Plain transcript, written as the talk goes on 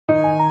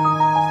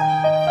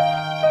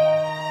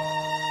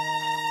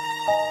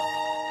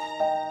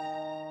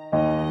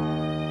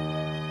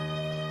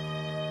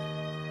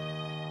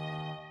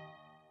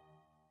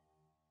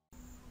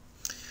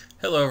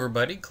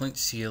everybody, Clint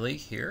Seeley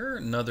here.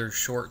 Another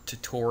short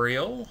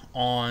tutorial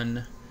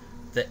on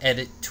the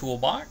Edit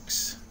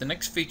Toolbox. The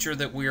next feature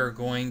that we are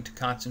going to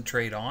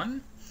concentrate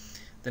on,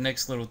 the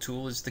next little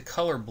tool, is the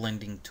color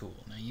blending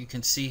tool. Now you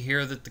can see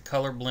here that the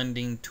color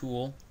blending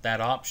tool,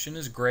 that option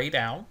is grayed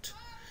out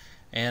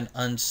and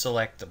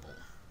unselectable.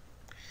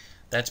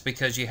 That's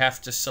because you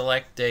have to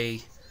select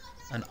an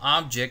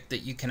object that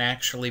you can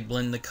actually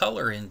blend the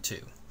color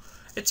into.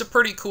 It's a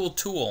pretty cool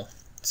tool.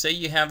 Say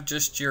you have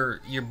just your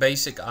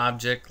basic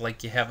object,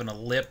 like you have an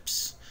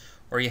ellipse,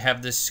 or you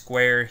have this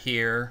square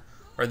here,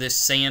 or this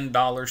sand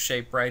dollar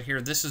shape right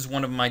here. This is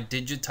one of my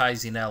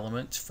digitizing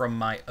elements from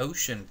my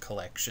ocean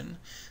collection.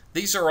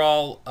 These are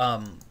all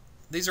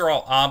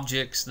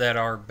objects that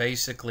are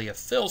basically a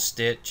fill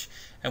stitch,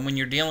 and when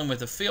you're dealing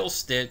with a fill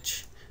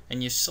stitch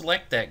and you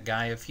select that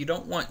guy, if you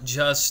don't want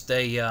just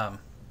a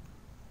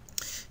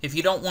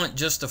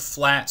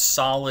flat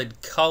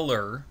solid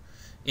color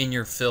in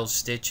your fill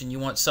stitch and you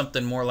want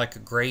something more like a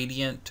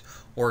gradient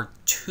or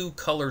two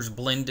colors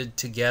blended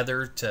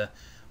together to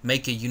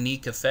make a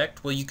unique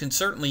effect, well, you can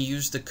certainly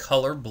use the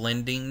color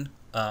blending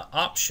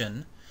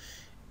option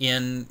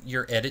in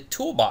your Edit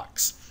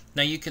Toolbox.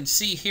 Now you can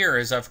see here,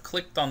 as I've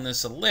clicked on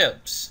this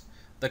ellipse,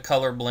 the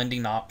color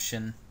blending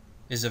option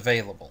is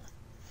available.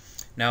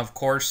 Now, of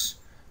course,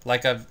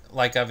 like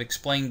I've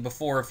explained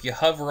before, if you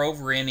hover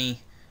over any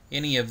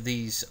of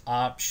these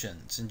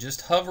options and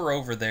just hover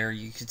over there,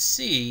 you can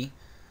see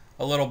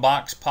a little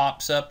box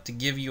pops up to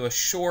give you a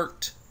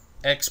short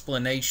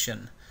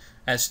explanation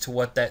as to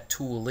what that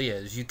tool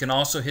is. You can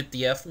also hit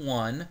the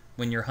F1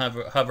 when you're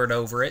hovered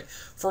over it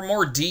for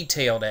more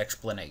detailed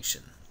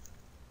explanation.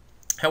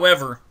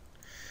 However,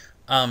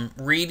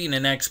 reading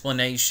an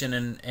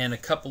explanation and a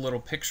couple little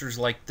pictures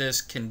like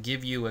this can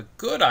give you a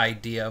good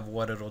idea of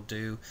what it'll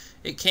do.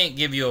 It can't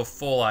give you a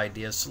full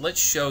idea, so let's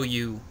show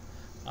you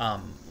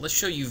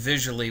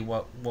visually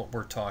what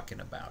we're talking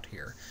about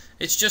here.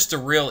 It's just a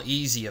real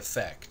easy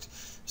effect.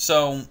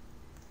 So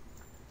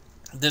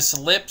this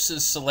ellipse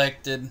is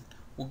selected.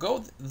 We'll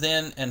go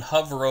then and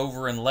hover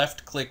over and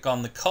left click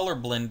on the color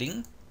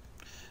blending,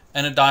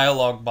 and a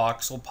dialog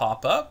box will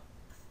pop up,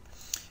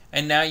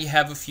 and now you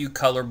have a few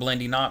color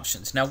blending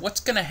options. Now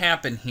what's going to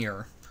happen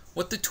here,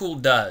 what the tool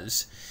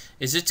does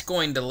is it's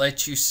going to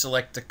let you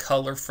select a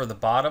color for the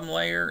bottom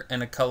layer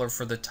and a color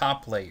for the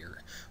top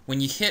layer.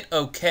 When you hit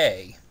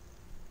OK,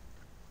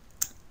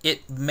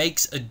 it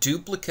makes a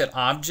duplicate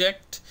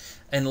object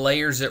and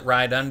layers it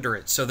right under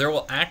it. So there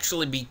will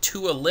actually be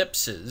two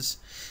ellipses,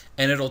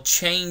 and it'll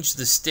change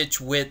the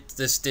stitch width,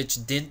 the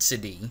stitch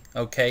density.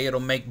 Okay, it'll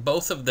make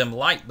both of them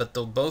light, but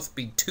they'll both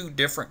be two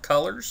different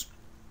colors,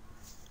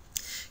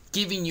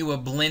 giving you a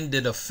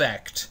blended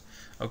effect.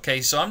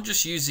 Okay, so I'm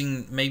just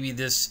using maybe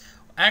this.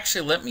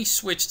 Actually, let me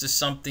switch to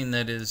something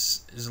that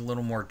is a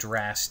little more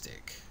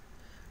drastic.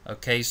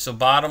 Okay, so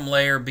bottom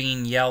layer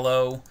being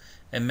yellow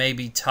and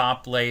maybe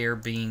top layer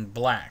being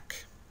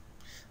black.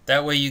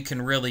 That way you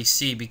can really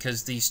see,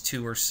 because these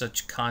two are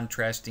such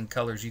contrasting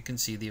colors, you can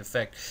see the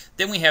effect.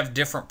 Then we have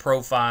different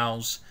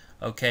profiles.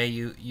 Okay,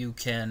 you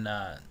can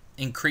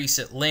increase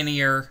it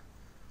linear,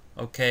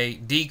 okay,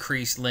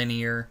 decrease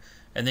linear,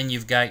 and then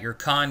you've got your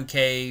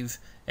concave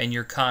and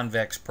your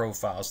convex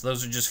profiles.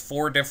 Those are just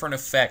four different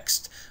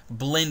effects,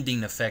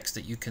 blending effects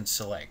that you can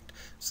select.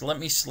 So let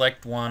me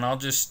select one. I'll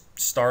just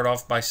start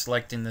off by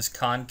selecting this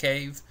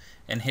concave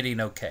and hitting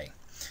OK.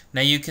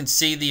 Now you can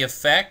see the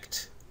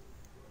effect,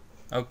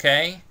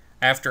 okay,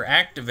 after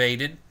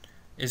activated,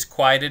 is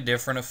quite a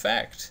different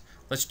effect.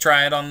 Let's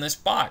try it on this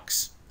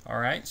box.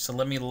 Alright, so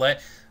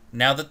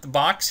now that the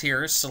box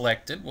here is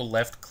selected, we'll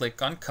left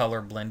click on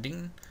color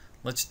blending.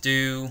 Let's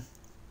do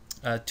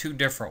two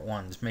different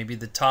ones, maybe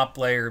the top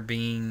layer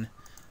being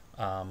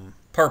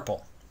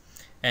purple,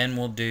 and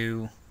we'll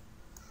do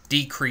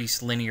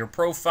decrease linear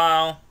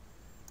profile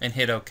and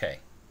hit OK.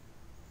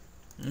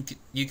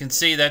 You can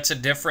see that's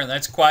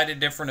quite a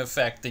different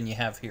effect than you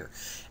have here.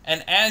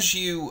 And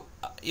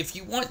if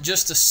you want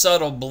just a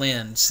subtle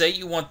blend, say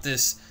you want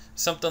this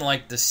something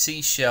like the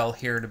seashell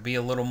here to be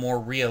a little more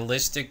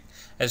realistic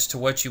as to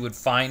what you would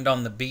find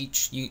on the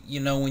beach. You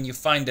know, when you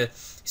find a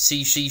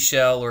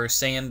seashell or a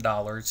sand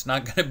dollar, it's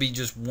not going to be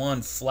just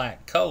one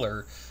flat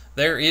color.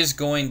 There is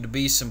going to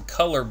be some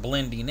color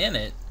blending in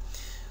it.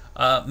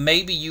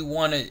 Maybe you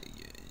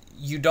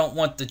don't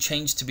want the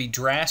change to be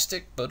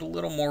drastic, but a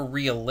little more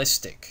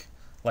realistic,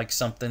 like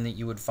something that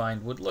you would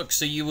find would look.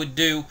 So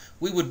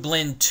we would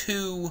blend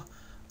two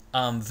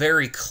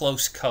very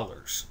close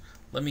colors.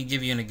 Let me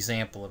give you an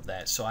example of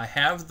that. So I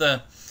have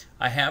the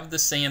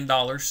sand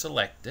dollar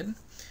selected,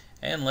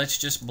 and let's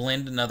just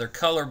blend another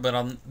color, but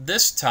on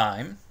this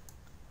time,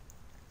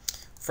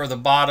 for the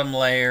bottom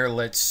layer,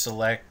 let's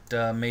select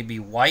maybe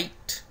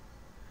white,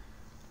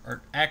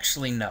 or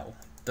actually no,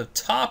 the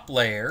top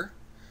layer,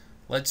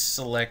 let's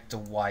select a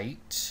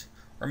white,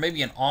 or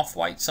maybe an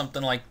off-white,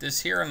 something like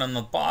this here, and on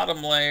the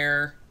bottom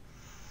layer,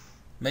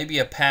 maybe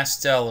a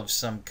pastel of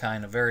some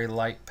kind, a very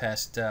light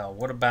pastel.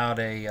 What about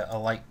a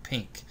light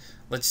pink?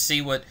 Let's see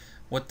what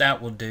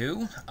that will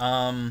do.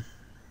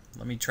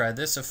 Let me try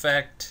this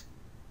effect.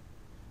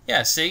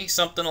 Yeah, see,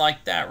 something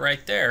like that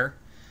right there.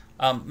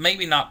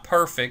 Maybe not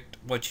perfect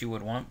what you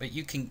would want, but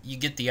you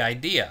get the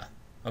idea.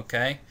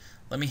 Okay,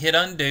 let me hit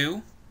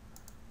undo.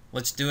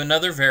 Let's do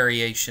another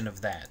variation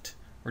of that.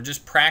 We're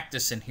just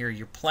practicing here.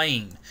 You're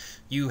playing.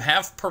 You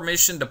have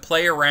permission to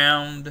play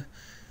around,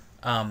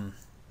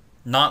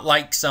 not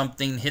like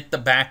something, hit the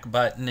back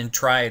button and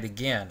try it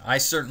again. I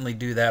certainly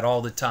do that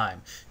all the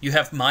time. You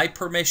have my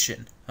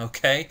permission,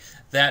 okay?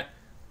 That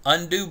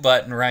undo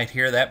button right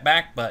here, that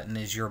back button,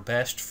 is your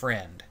best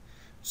friend.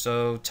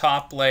 So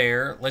top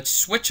layer, let's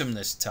switch them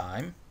this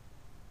time.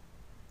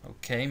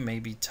 Okay,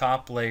 maybe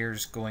top layer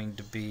is going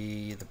to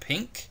be the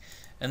pink,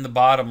 and the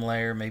bottom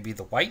layer maybe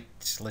the white.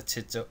 Let's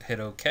hit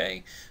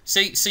OK.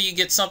 See, so you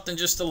get something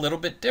just a little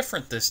bit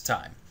different this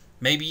time.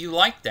 Maybe you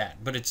like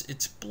that, but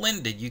it's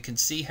blended. You can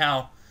see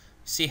how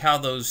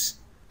those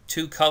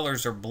two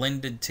colors are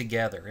blended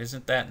together.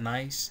 Isn't that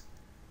nice?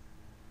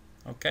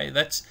 Okay,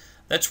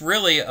 that's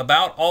really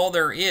about all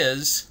there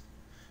is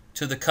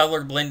to the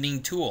color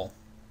blending tool.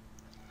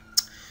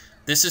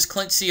 This is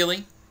Clint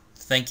Seeley.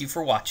 Thank you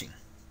for watching.